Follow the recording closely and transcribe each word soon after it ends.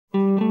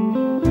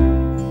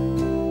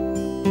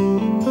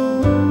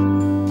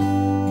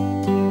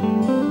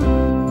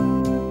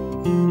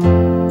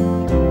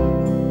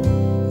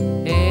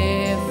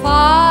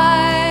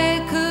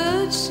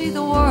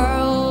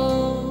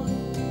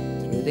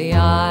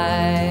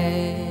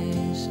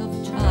eyes of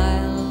a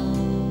child.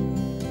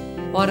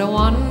 What a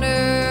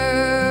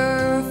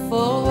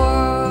wonderful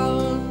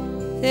world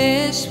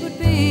this would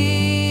be.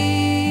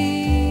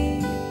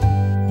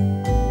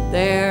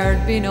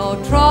 There'd be no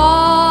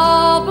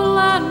trouble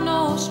and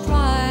no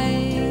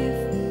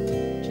strife,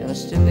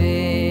 just a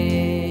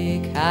big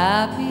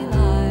happy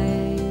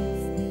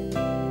life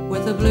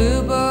with a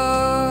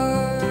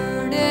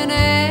bluebird in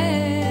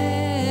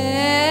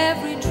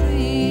every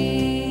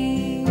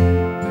tree.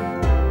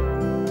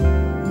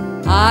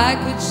 I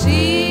could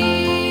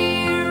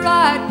see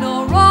right no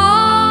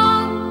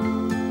wrong,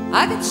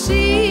 I could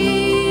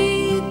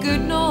see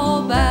good no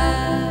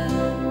bad,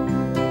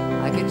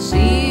 I could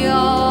see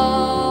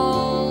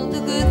all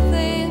the good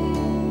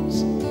things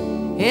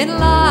in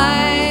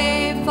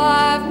life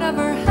I've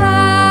never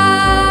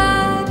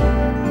had.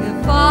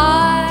 If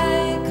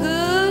I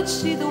could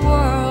see the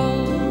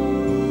world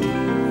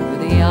through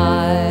the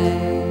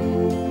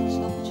eyes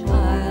of a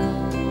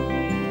child,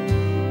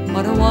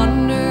 what a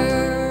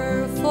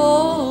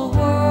wonderful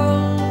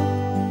world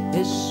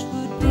this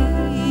would be.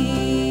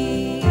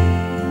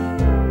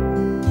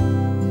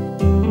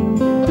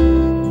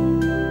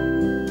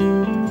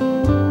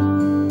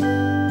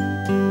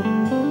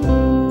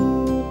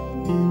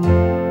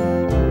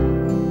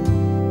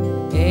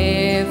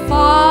 If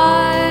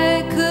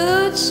I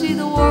could see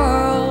the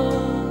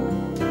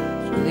world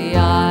through the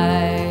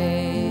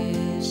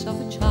eyes of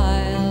a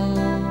child,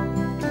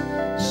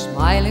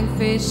 smiling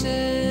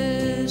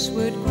faces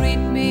would greet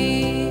me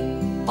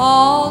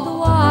all the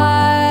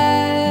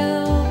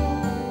while,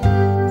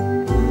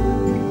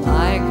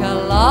 like a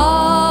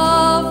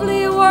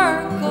lovely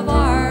work of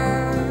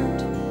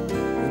art.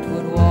 It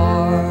would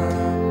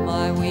warm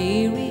my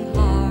weary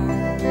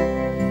heart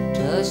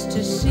just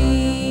to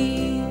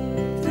see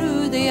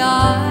through the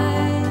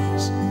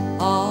eyes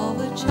of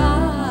a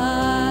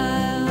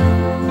child.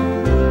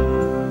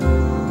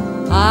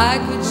 I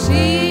could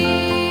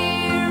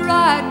see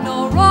right no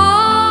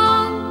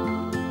wrong,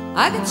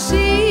 I could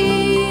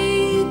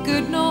see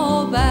good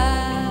no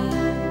bad,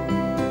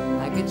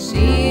 I could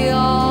see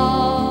all